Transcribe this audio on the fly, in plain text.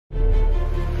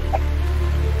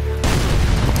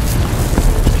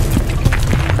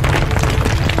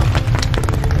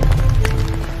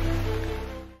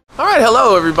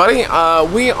hello everybody.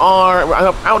 We are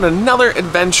out on another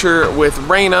adventure with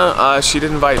Raina. She did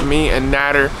invite me and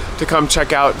Natter to come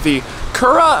check out the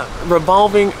Kura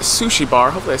Revolving Sushi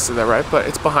Bar. Hopefully I said that right, but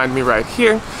it's behind me right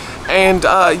here. And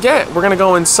yeah, we're gonna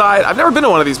go inside. I've never been to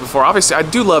one of these before. Obviously, I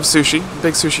do love sushi,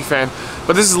 big sushi fan,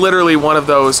 but this is literally one of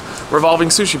those revolving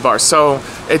sushi bars. So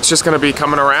it's just gonna be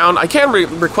coming around. I can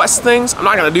request things. I'm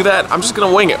not gonna do that. I'm just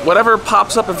gonna wing it. Whatever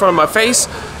pops up in front of my face,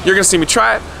 you're gonna see me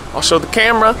try it. I'll show the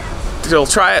camera. You'll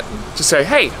try it. Just say,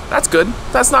 hey, that's good.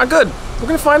 That's not good. We're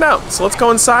gonna find out. So let's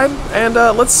go inside and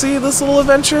let's see this little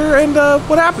adventure and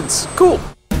what happens. Cool.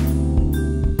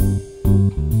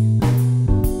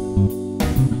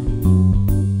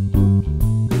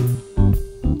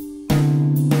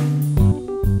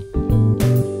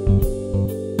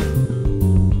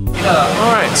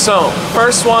 Alright, so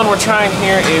first one we're trying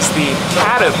here is the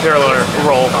caterpillar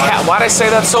roll. Why'd I say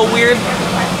that so weird?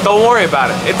 Don't worry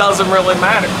about it. It doesn't really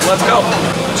matter. Let's go.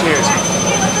 Cheers.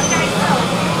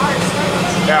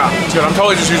 Yeah, it's good. I'm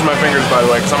totally just using my fingers, by the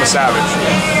way, because I'm a savage.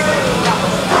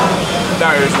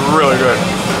 That is really good.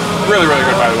 Really, really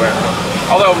good, by the way.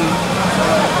 Although,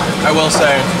 I will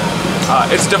say,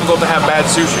 it's difficult to have bad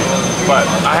sushi, but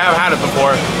I have had it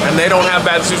before, and they don't have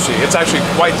bad sushi. It's actually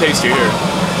quite tasty here.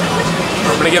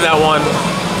 I'm gonna give that one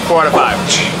 4 out of 5.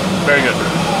 Very good.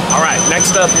 All right,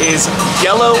 next up is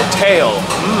yellowtail.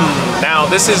 Now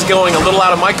this is going a little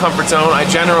out of my comfort zone. I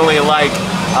generally like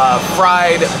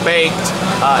fried, baked,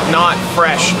 not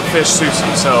fresh fish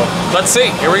sushi. So let's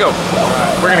see, here we go.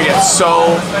 We're gonna get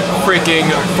so freaking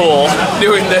full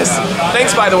doing this.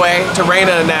 Thanks, by the way, to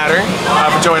Raina and Natter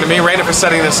for joining me. Raina for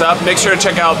setting this up. Make sure to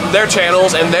check out their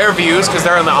channels and their views because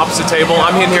they're on the opposite table.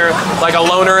 I'm in here like a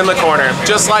loner in the corner,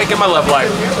 just like in my love life.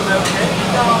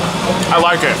 I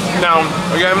like it. Now,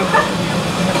 again,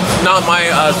 not my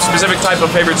specific type of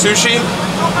favorite sushi,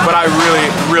 but I really,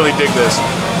 really dig this.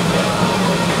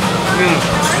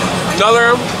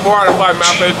 Another 4 out of 5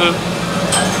 map faces.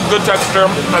 Good texture.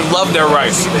 I love their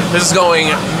rice. This is going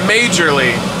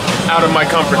majorly out of my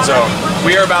comfort zone.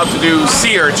 We are about to do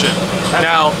sea urchin.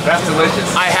 Now, that's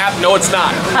delicious. No, it's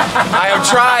not. I have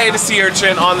tried sea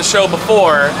urchin on the show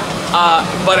before,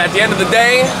 but at the end of the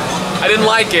day, I didn't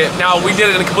like it. Now, we did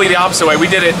it in a completely opposite way. We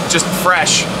did it just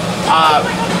fresh.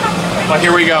 But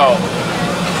here we go.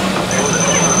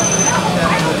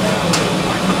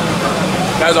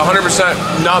 That is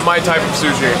 100% not my type of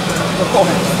sushi.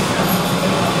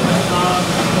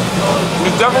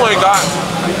 It's definitely got...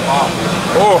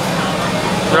 Oh,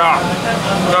 yeah.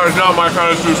 That is not my kind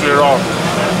of sushi at all.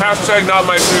 Hashtag not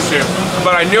my sushi.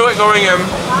 But I knew it going in.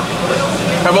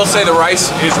 I will say the rice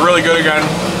is really good again.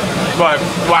 But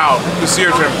wow, the sea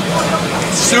urchin,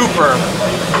 super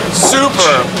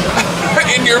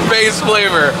in your face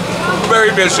flavor, very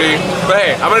fishy. But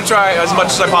hey, I'm gonna try as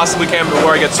much as I possibly can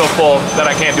before I get so full that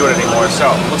I can't do it anymore.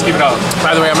 So let's keep it up.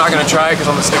 By the way, I'm not gonna try it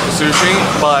because I'm gonna stick to sushi,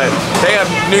 but they have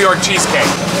New York cheesecake.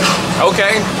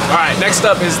 Okay, all right. Next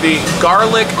up is the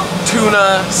garlic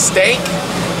tuna steak.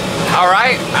 All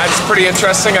right, that's pretty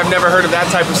interesting. I've never heard of that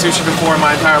type of sushi before in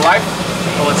my entire life.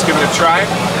 So let's give it a try.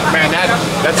 Man,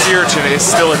 that sea urchin is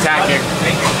still attacking,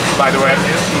 by the way.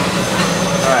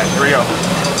 All right, here we go.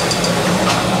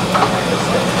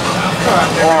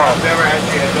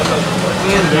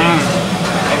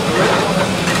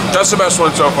 That's the best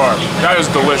one so far. That is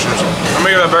delicious. I'm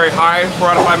gonna give that very high 4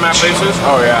 out of 5 map faces.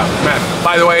 Oh yeah, man.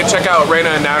 By the way, check out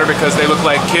Raina and Natter because they look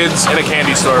like kids in a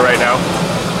candy store right now.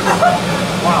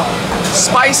 Wow.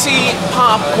 Spicy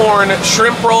popcorn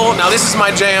shrimp roll. Now this is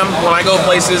my jam. When I go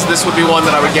places, this would be one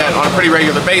that I would get on a pretty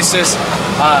regular basis.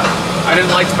 I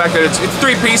didn't like the fact that it's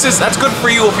 3 pieces. That's good for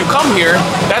you if you come here.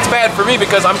 That's bad for me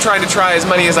because I'm trying to try as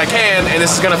many as I can, and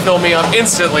this is gonna fill me up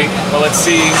instantly. But let's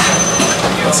see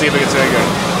if it gets any good.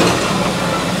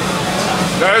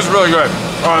 That is really good.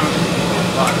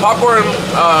 Popcorn,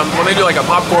 when they do like a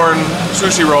popcorn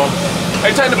sushi roll, they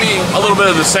tend to be a little bit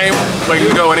of the same. Like you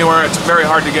can go anywhere, it's very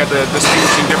hard to get the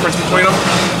distinguishing difference between them.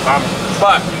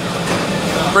 But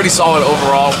pretty solid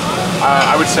overall.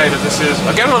 I would say that this is,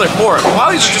 again, another 4. A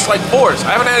lot of these are just like 4s.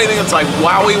 I haven't had anything that's like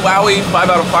wowie 5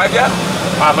 out of 5 yet.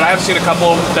 But I have seen a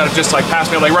couple that have just like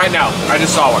passed me. Like right now, I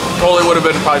just saw one. Totally would have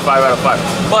been probably 5 out of 5.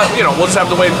 But you know, we'll just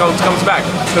have to wait until it comes back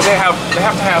because they have to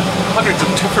have hundreds of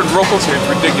different rolls here. It's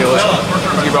ridiculous.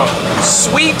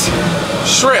 Sweet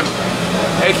shrimp,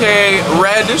 aka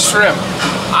red shrimp.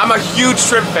 I'm a huge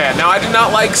shrimp fan. Now, I do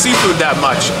not like seafood that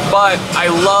much, but I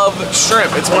love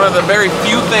shrimp. It's one of the very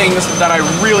few things that I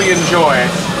really enjoy.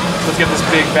 Let's get this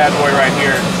big bad boy right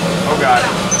here. Oh, God.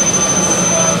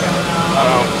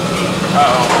 Uh-oh.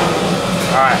 Uh-oh.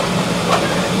 All right.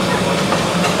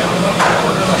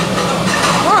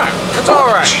 All right. It's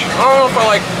alright. I don't know if I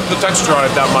like the texture on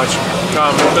it that much.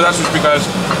 But that's just because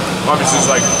obviously it's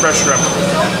like fresh shrimp.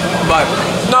 But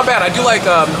not bad. I do like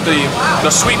the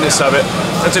sweetness of it.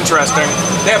 That's interesting.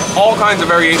 They have all kinds of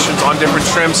variations on different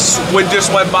shrimps. Squid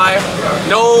just went by.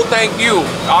 No thank you.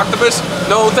 Octopus,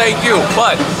 no thank you.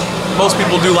 But most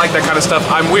people do like that kind of stuff.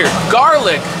 I'm weird.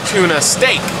 Garlic tuna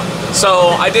steak.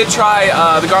 So I did try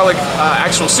the garlic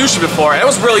actual sushi before, and it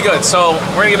was really good. So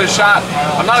we're gonna give it a shot.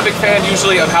 I'm not a big fan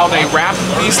usually of how they wrap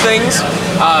these things,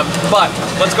 but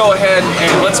let's go ahead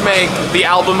and let's make the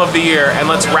album of the year, and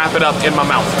let's wrap it up in my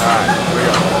mouth. All right, here we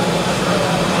go.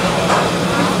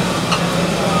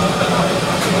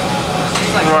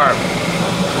 All right,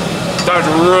 that's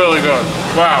really good.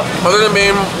 Wow. Other than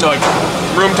being like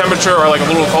room temperature or like a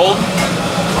little cold,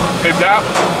 if that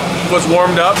was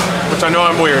warmed up, which I know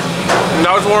I'm weird. When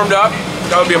that was warmed up,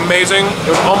 that would be amazing.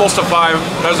 It was almost a 5.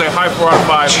 That was a high 4 out of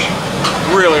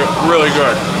 5. Really, really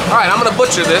good. All right, I'm gonna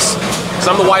butcher this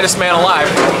because I'm the whitest man alive.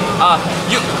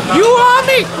 You are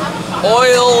me.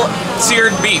 Oil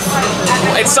seared beef.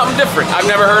 It's something different. I've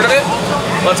never heard of it.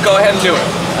 Let's go ahead and do it.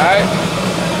 All right.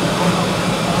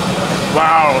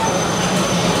 Wow.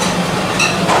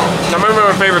 I remember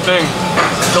my favorite thing.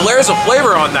 The layers of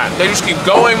flavor on that. They just keep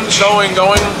going, going,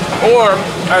 going. Or,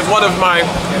 as one of my,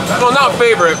 well, not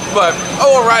favorite, but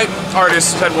alright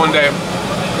artists said one day,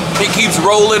 it keeps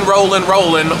rolling, rolling,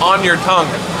 rolling on your tongue.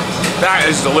 That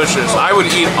is delicious. I would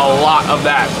eat a lot of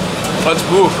that. Let's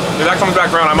move. If that comes back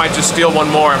around, I might just steal one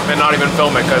more and not even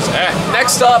film it, because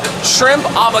Next up, shrimp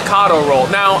avocado roll.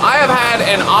 Now, I have had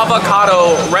an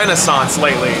avocado renaissance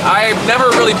lately. I've never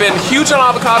really been huge on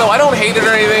avocado. I don't hate it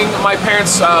or anything. My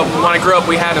parents, when I grew up,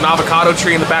 we had an avocado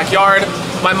tree in the backyard.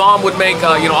 My mom would make,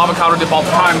 avocado dip all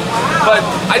the time, but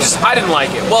I didn't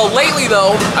like it. Well, lately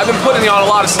though, I've been putting on a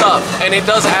lot of stuff, and it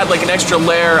does add like an extra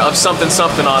layer of something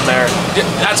on there.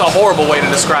 That's a horrible way to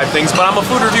describe things, but I'm a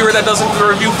food reviewer that doesn't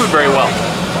review food very well.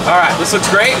 All right, this looks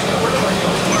great.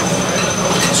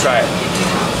 Let's try it.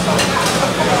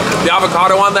 The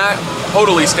avocado on that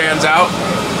totally stands out.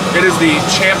 It is the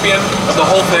champion of the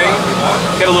whole thing.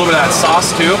 Get a little bit of that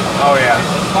sauce too. Oh yeah.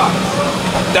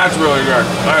 That's really good.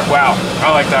 Wow,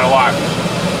 I like that a lot.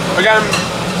 Again,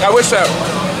 I wish that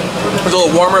it was a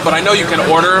little warmer, but I know you can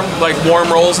order like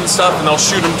warm rolls and stuff and they'll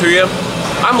shoot them to you.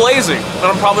 I'm lazy, and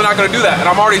I'm probably not gonna do that. And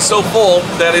I'm already so full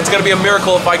that it's gonna be a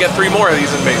miracle if I get 3 more of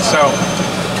these in me. So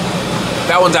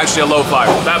that one's actually a low 5.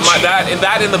 That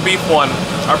and the beef one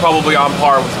are probably on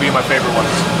par with being my favorite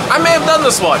ones. I may have done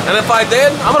this one, and if I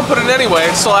did, I'm gonna put it anyway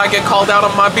so I get called out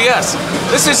on my BS.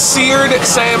 This is seared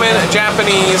salmon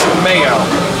Japanese mayo.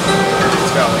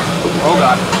 Let's go. Oh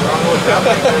God.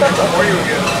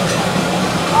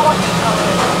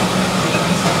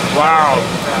 Wow.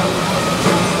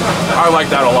 I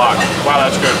like that a lot. Wow,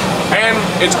 that's good. And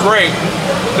it's great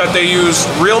that they use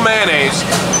real mayonnaise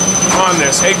on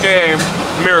this, aka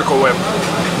Miracle Whip.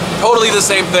 Totally the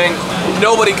same thing.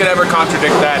 Nobody could ever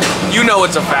contradict that. You know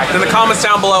it's a fact. In the comments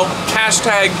down below,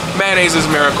 hashtag mayonnaise is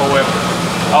Miracle Whip.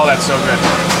 Oh, that's so good.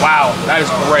 Wow, that is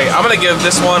great. I'm gonna give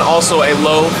this one also a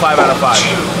low 5 out of 5.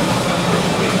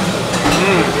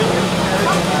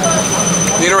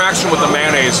 The interaction with the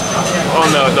mayonnaise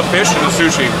on the fish and the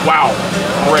sushi, wow,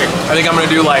 great. I think I'm gonna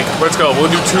do like, let's go,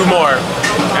 we'll do 2 more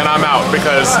and I'm out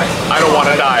because I don't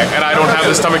wanna die and I don't have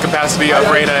the stomach capacity of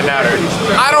Reina and Natter.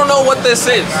 I don't know what this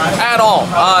is at all.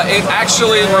 It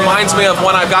actually reminds me of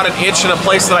when I've got an itch in a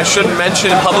place that I shouldn't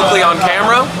mention publicly on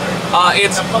camera.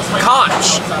 It's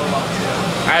conch.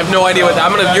 I have no idea what that,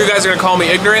 you guys are gonna call me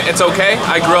ignorant, it's okay.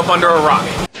 I grew up under a rock.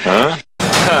 Huh?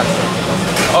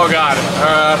 Oh God.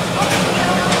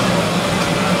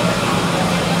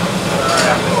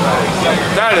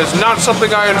 That is not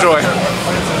something I enjoy.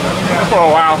 Oh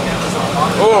wow.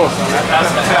 Oh.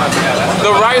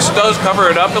 The rice does cover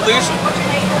it up at least.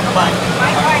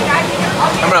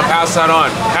 I'm gonna pass that on.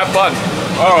 Have fun.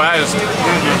 Oh,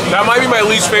 that might be my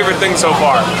least favorite thing so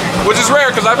far, which is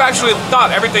rare because I've actually thought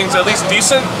everything's at least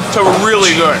decent to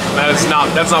really good. That's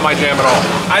not my jam at all.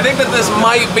 I think that this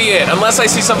might be it, unless I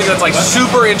see something that's like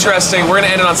super interesting. We're gonna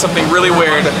end it on something really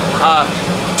weird.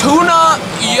 Tuna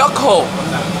yucco.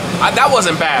 That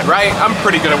wasn't bad, right? I'm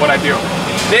pretty good at what I do.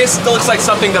 This looks like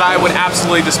something that I would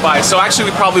absolutely despise. So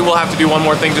actually we probably will have to do one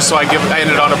more thing just so I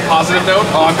end it on a positive note.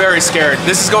 Oh, I'm very scared.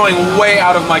 This is going way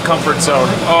out of my comfort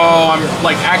zone. Oh, I'm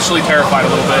like actually terrified a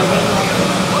little bit.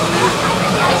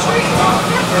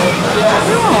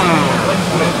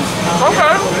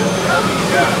 Okay.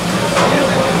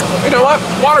 You know what?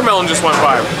 Watermelon just went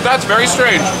by. That's very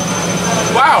strange.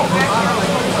 Wow.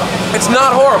 It's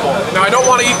not horrible. Now I don't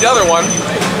want to eat the other one.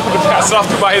 I'm gonna pass it off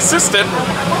to my assistant.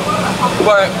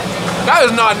 But That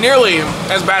is not nearly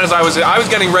as bad as I was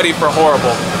getting ready for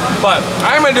horrible. But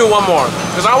I'm gonna do one more,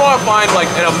 because I want to find like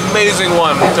an amazing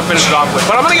one to finish it off with.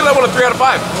 But I'm gonna give that one a 3 out of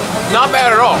 5. Not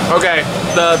bad at all. Okay,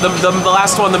 the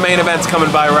last one, the main event's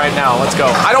coming by right now. Let's go.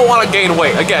 I don't want to gain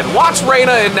weight. Again, watch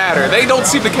Reina and Natter. They don't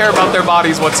seem to care about their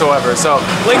bodies whatsoever. So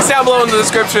links down below in the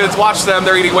description. Watch them.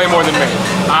 They're eating way more than me.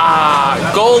 Ah,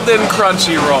 golden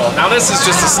crunchy roll. Now this is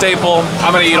just a staple.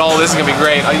 I'm gonna eat all this. It's gonna be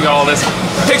great. I'll eat all this.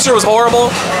 Picture was horrible.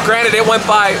 Granted, it went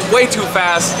by way too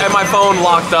fast, and my phone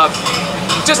locked up.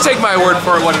 Just take my word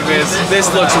for it what it is.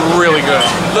 This looks really good.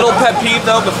 Little pet peeve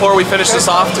though, before we finish this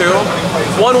off too.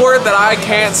 One word that I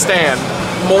can't stand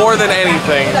more than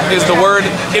anything is the word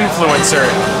influencer.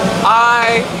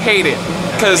 I hate it.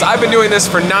 Because I've been doing this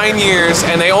for 9 years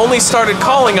and they only started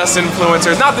calling us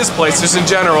influencers, not this place, just in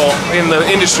general, in the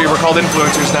industry we're called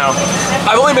influencers now.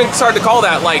 I've only been started to call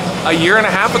that like a year and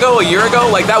a half ago, a year ago,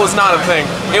 like that was not a thing.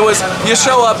 It was, you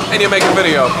show up and you make a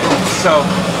video. So,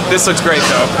 this looks great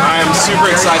though. I am super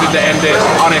excited to end it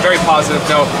on a very positive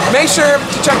note. Make sure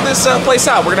to check this place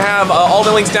out. We're gonna have all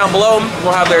the links down below.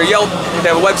 We'll have their Yelp,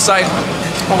 they have a website,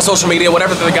 social media,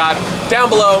 whatever they got down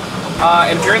below.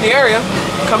 And if you're in the area,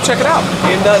 come check it out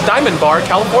in Diamond Bar,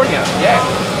 California. Yeah.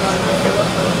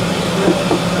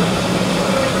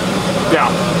 Yeah.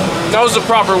 That was the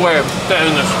proper way to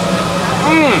end this.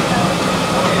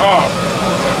 Oh.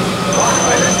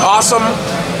 Awesome.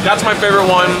 That's my favorite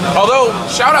one. Although,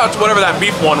 shout out to whatever that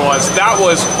beef one was. That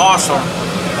was awesome.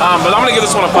 But I'm gonna give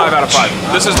this one a 5 out of 5.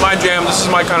 This is my jam. This is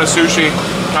my kind of sushi.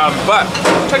 But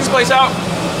check this place out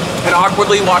and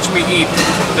awkwardly watch me eat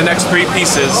the next 3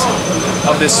 pieces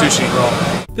of this sushi roll.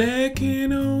 There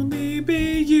can only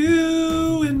be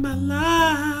you in my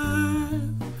life,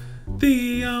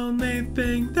 the only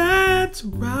thing that's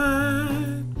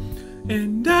right,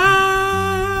 and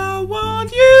I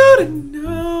want you to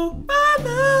know my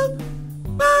love,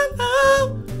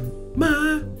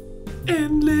 my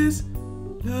endless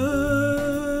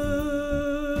love.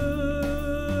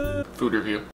 Food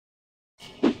review.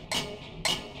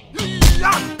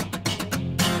 Yeah.